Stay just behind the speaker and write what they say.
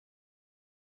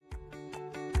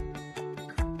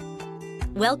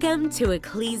Welcome to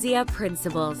Ecclesia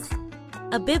Principles,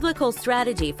 a biblical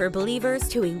strategy for believers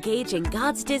to engage in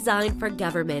God's design for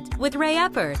government with Ray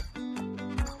Eppard.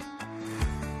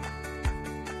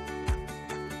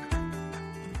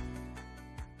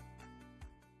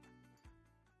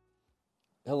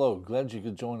 Hello, glad you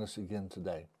could join us again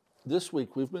today. This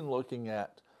week we've been looking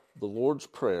at the Lord's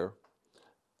Prayer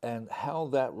and how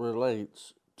that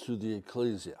relates to the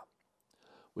ecclesia.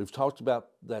 We've talked about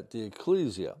that the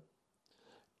ecclesia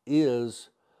is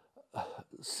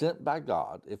sent by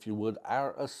God, if you would.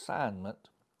 Our assignment,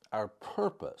 our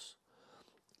purpose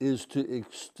is to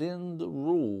extend the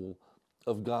rule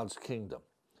of God's kingdom.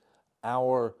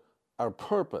 Our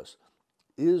purpose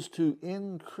is to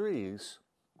increase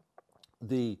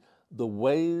the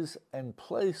ways and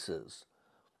places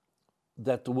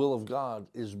that the will of God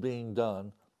is being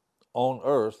done on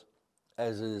earth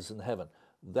as it is in heaven.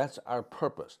 That's our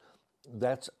purpose.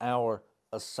 That's our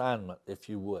assignment, if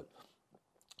you would.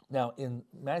 Now, in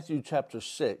Matthew chapter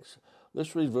 6,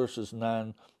 let's read verses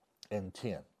 9 and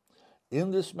 10.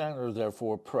 In this manner,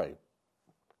 therefore, pray.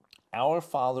 Our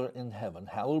Father in heaven,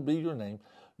 hallowed be your name.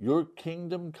 Your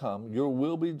kingdom come, your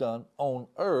will be done on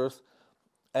earth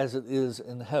as it is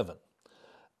in heaven.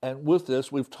 And with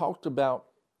this, we've talked about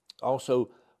also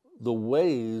the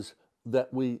ways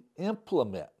that we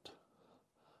implement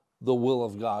the will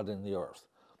of God in the earth.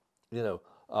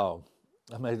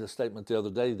 I made a statement the other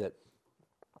day that,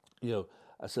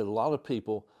 I said a lot of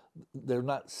people, they're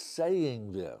not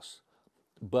saying this,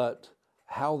 but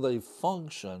how they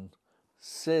function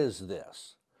says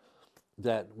this,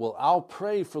 that, well, I'll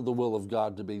pray for the will of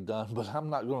God to be done, but I'm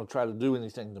not going to try to do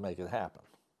anything to make it happen.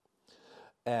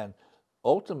 And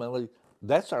ultimately,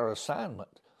 that's our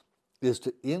assignment, is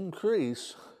to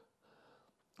increase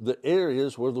the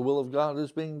areas where the will of God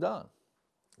is being done.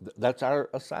 That's our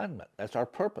assignment. That's our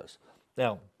purpose.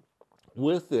 Now,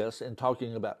 with this, in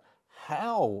talking about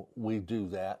how we do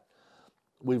that,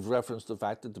 we've referenced the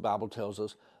fact that the Bible tells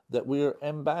us that we are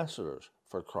ambassadors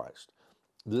for Christ.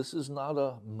 This is not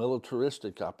a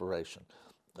militaristic operation.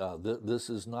 This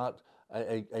is not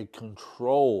a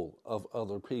control of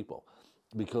other people,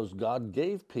 because God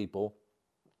gave people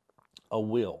a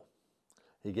will.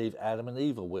 He gave Adam and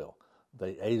Eve a will.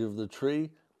 They ate of the tree.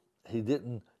 He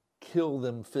didn't kill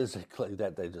them physically,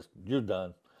 that they just, you're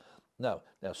done. No.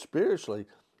 Now, spiritually,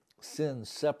 sin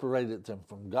separated them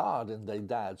from God and they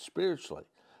died spiritually.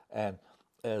 And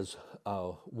as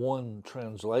one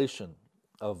translation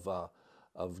of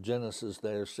Genesis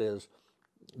there says,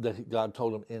 that God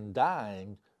told them, in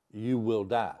dying, you will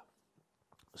die.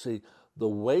 See, the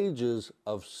wages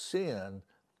of sin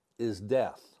is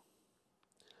death.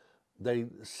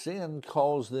 Sin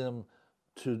caused them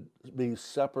to be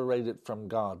separated from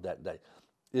God that day.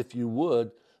 If you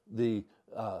would, the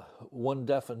one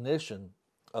definition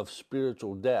of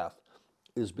spiritual death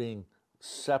is being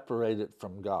separated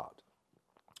from God.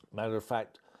 Matter of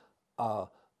fact, the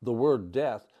word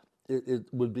death, it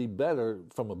would be better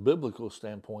from a biblical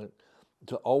standpoint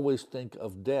to always think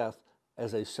of death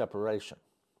as a separation.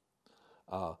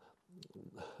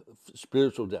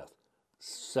 Spiritual death,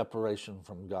 separation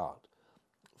from God.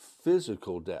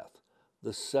 Physical death,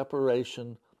 the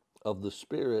separation of the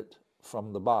spirit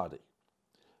from the body.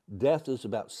 Death is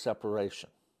about separation.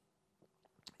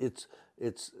 It's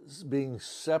being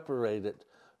separated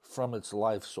from its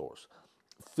life source.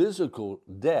 Physical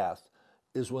death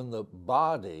is when the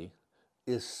body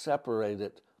is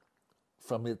separated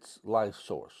from its life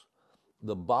source.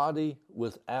 The body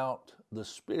without the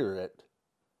spirit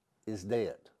is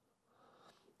dead.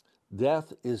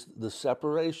 Death is the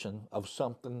separation of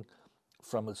something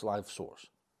from its life source.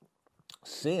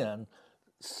 Sin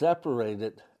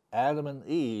separated Adam and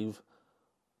Eve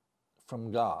from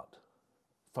God,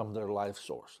 from their life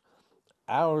source.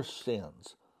 Our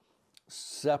sins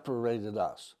separated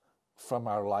us from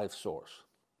our life source.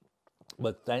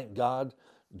 But thank God,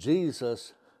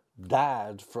 Jesus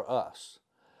died for us.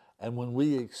 And when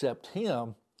we accept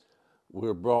Him,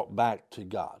 we're brought back to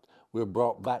God. We're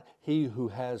brought back. He who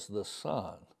has the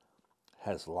Son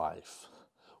has life.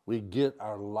 We get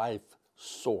our life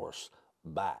source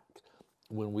back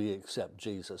when we accept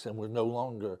Jesus, and we're no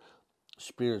longer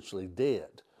spiritually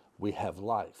dead. We have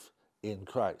life in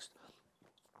Christ.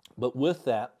 But with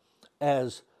that,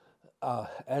 as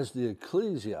the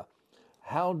ecclesia,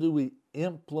 how do we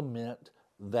implement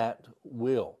that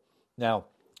will? Now,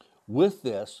 with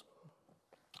this,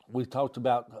 we talked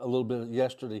about a little bit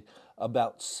yesterday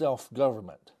about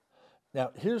self-government.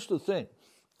 Now, here's the thing.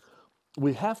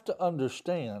 We have to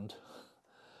understand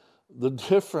the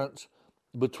difference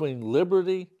between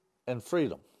liberty and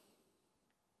freedom.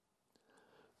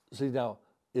 See, now,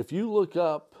 If you look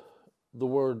up the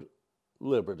word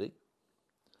liberty,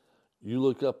 you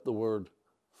look up the word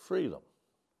freedom,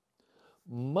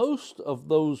 most of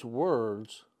those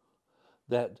words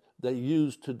that they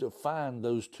use to define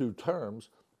those two terms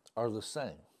are the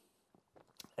same.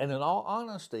 And in all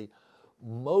honesty,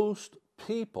 most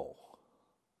people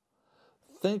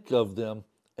think of them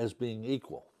as being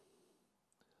equal,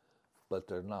 but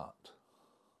they're not.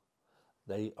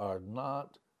 They are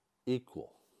not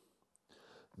equal.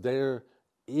 There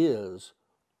is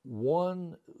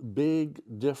one big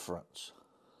difference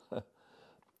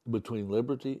between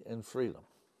liberty and freedom.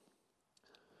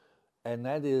 And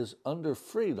that is, under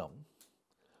freedom,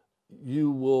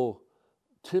 you will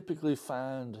typically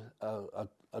find a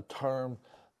term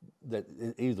that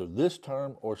either this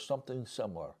term or something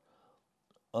similar,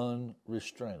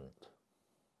 unrestrained.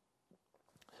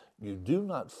 You do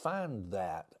not find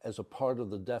that as a part of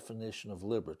the definition of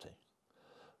liberty.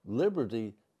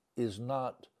 Liberty is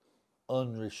not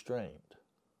unrestrained.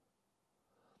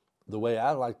 The way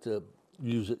I like to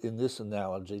use it in this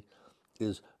analogy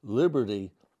is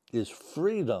liberty is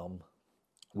freedom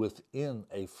within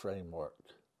a framework.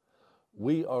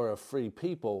 We are a free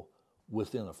people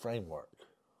within a framework.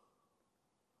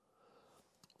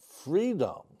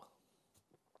 Freedom,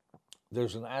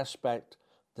 there's an aspect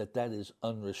that is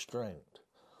unrestrained.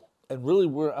 And really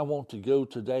where I want to go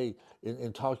today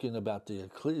in talking about the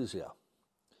ecclesia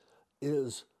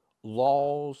is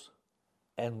laws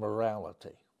and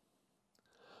morality.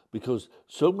 Because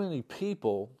so many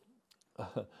people,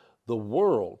 the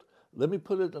world, let me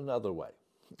put it another way.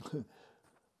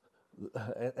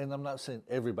 And I'm not saying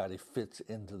everybody fits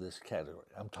into this category.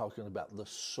 I'm talking about the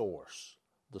source.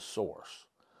 The source.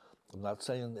 I'm not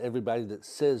saying everybody that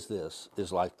says this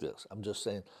is like this. I'm just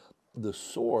saying the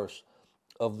source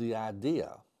of the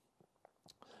idea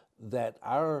that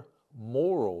our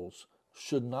morals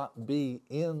should not be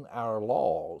in our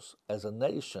laws as a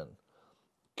nation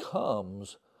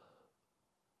comes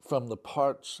from the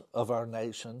parts of our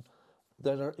nation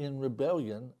that are in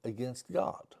rebellion against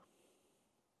God.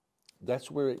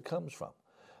 That's where it comes from.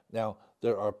 Now,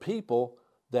 there are people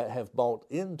that have bought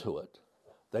into it.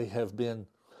 They have been,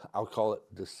 I'll call it,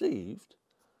 deceived.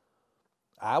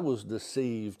 I was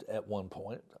deceived at one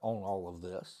point on all of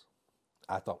this.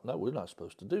 I thought, no, we're not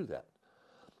supposed to do that.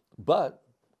 But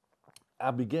I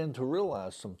began to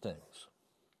realize some things.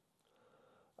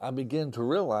 I began to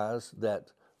realize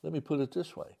that, let me put it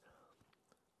this way,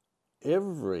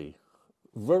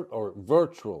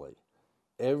 virtually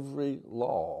every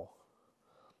law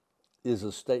is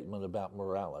a statement about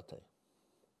morality.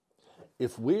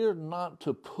 If we're not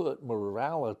to put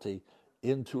morality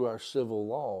into our civil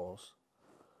laws,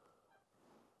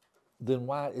 then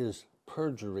why is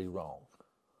perjury wrong?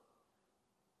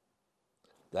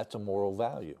 That's a moral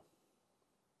value.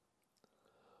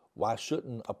 Why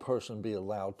shouldn't a person be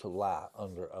allowed to lie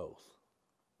under oath?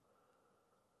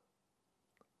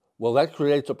 Well, that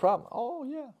creates a problem.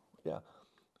 Oh, yeah.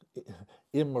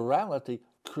 Immorality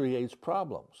creates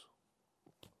problems.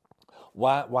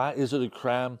 Why is it a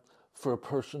crime for a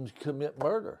person to commit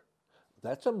murder?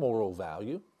 That's a moral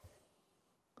value.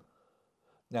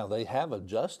 Now, they have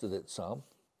adjusted it some.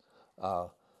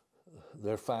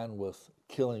 They're fine with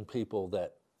killing people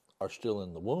that are still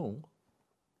in the womb.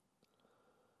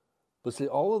 But see,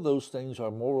 all of those things are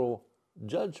moral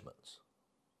judgments.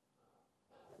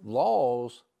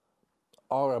 Laws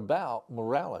are about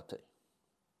morality.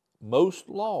 Most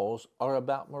laws are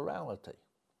about morality.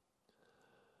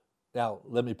 Now,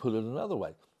 let me put it another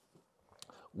way.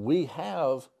 We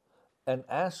have an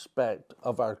aspect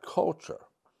of our culture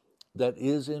that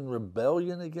is in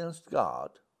rebellion against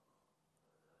God,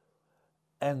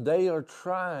 and they are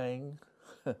trying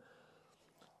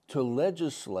to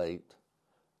legislate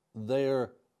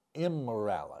their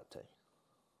immorality.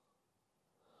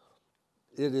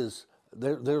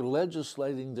 They're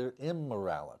legislating their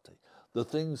immorality, the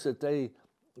things that they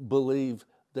believe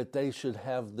that they should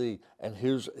have and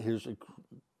here's a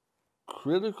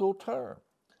critical term,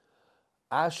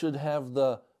 I should have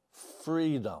the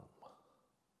freedom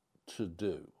to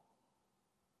do.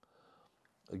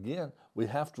 Again, we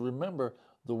have to remember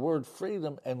the word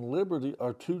freedom and liberty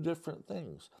are two different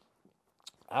things.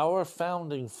 Our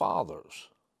founding fathers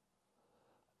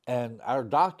and our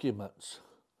documents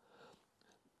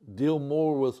deal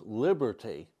more with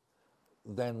liberty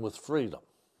than with freedom.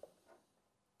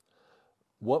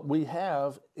 What we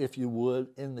have, if you would,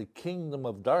 in the kingdom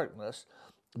of darkness,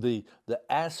 the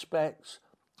aspects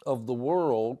of the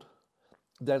world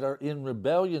that are in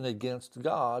rebellion against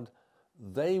God,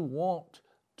 they want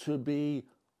to be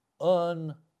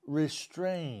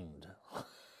unrestrained.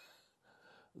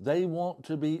 They want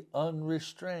to be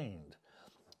unrestrained.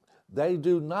 They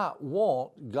do not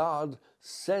want God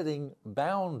setting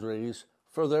boundaries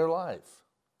for their life.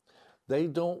 They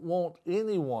don't want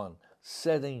anyone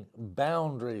setting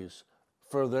boundaries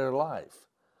for their life.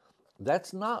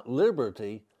 That's not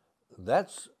liberty,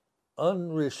 that's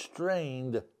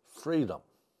unrestrained freedom.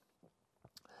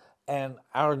 And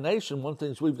our nation, one of the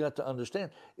things we've got to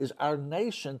understand is our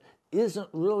nation isn't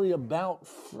really about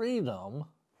freedom,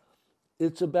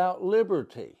 it's about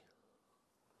liberty.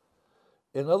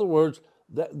 In other words,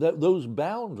 those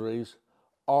boundaries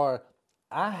are,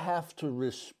 I have to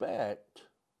respect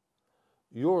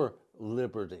your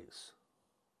liberties.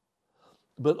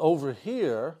 But over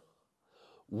here,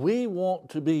 we want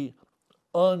to be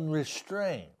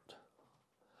unrestrained.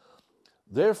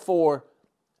 Therefore,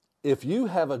 if you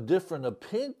have a different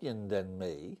opinion than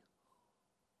me,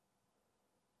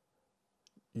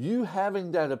 you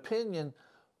having that opinion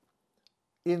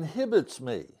inhibits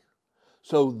me.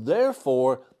 So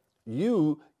therefore,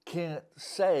 you can't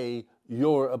say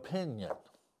your opinion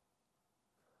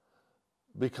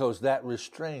because that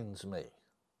restrains me.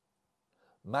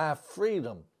 My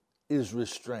freedom is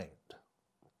restrained.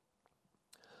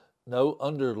 No,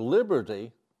 under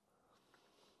liberty,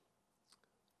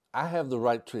 I have the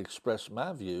right to express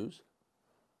my views,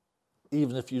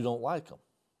 even if you don't like them.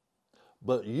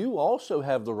 But you also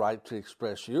have the right to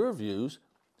express your views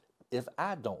if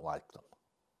I don't like them.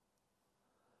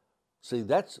 See,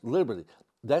 that's liberty.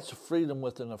 That's freedom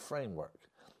within a framework.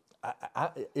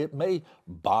 It may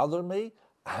bother me.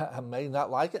 I may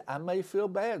not like it. I may feel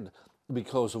bad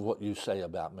because of what you say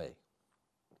about me.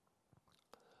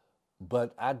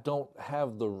 But I don't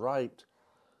have the right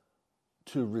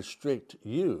to restrict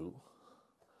you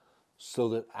so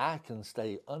that I can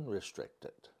stay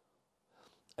unrestricted.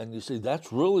 And you see,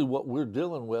 that's really what we're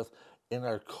dealing with in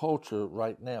our culture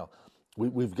right now.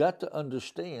 We've got to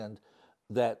understand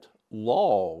that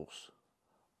laws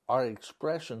are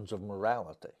expressions of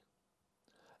morality.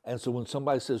 And so when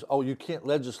somebody says, oh, you can't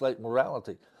legislate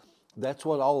morality, that's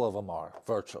what all of them are,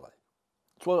 virtually.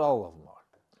 That's what all of them are.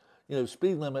 You know,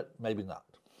 speed limit, maybe not.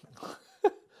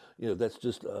 You know, that's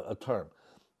just a term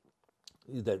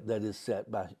that is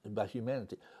set by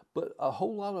humanity. But a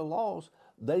whole lot of laws,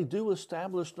 they do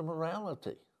establish the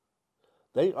morality.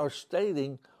 They are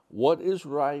stating what is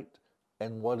right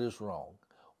and what is wrong,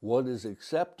 what is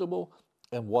acceptable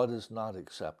and what is not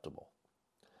acceptable.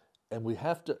 And we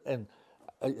have to, and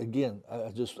again, I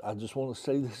just want to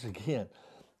say this again,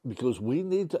 because we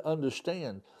need to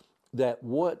understand that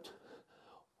what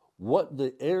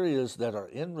the areas that are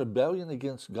in rebellion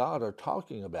against God are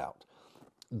talking about,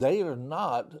 they are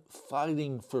not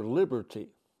fighting for liberty.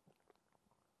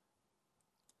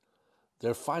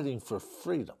 They're fighting for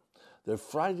freedom. They're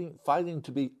fighting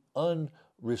to be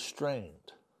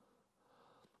unrestrained.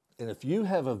 And if you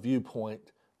have a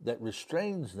viewpoint that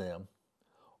restrains them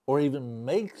or even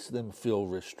makes them feel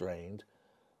restrained,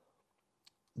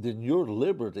 then your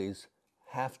liberties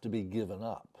have to be given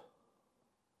up.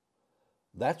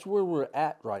 That's where we're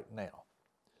at right now.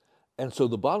 And so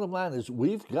the bottom line is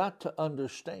we've got to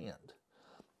understand,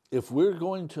 if we're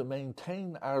going to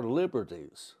maintain our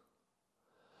liberties,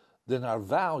 then our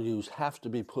values have to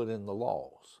be put in the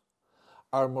laws.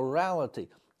 Our morality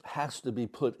has to be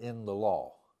put in the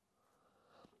law.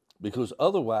 Because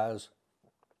otherwise,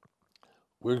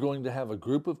 we're going to have a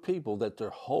group of people that their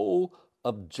whole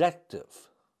objective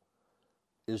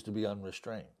is to be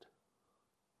unrestrained.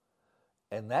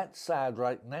 And that side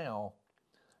right now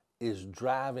is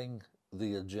driving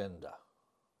the agenda.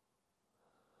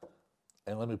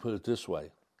 And let me put it this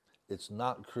way, it's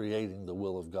not creating the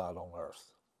will of God on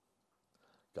earth.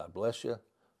 God bless you.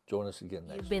 Join us again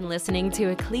next week. You've been listening to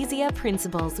Ecclesia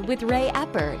Principles with Ray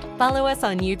Eppard. Follow us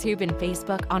on YouTube and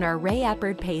Facebook on our Ray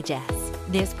Eppard pages.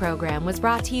 This program was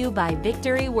brought to you by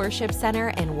Victory Worship Center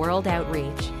and World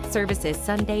Outreach. Services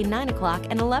Sunday 9 o'clock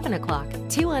and 11 o'clock,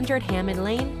 200 Hammond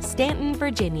Lane, Stanton,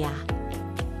 Virginia.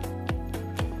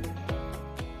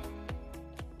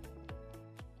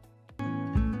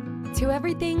 To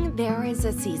everything, there is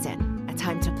a season, a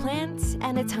time to plant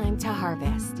and a time to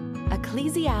harvest.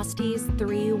 Ecclesiastes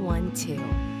 3:1-2.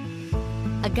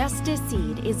 Augusta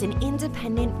Seed is an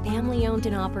independent, family-owned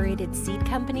and operated seed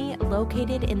company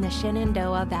located in the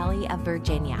Shenandoah Valley of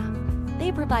Virginia.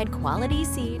 They provide quality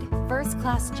seed,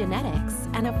 first-class genetics,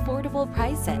 and affordable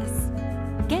prices.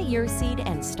 Get your seed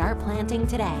and start planting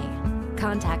today.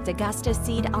 Contact Augusta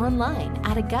Seed online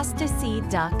at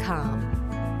augustaseed.com.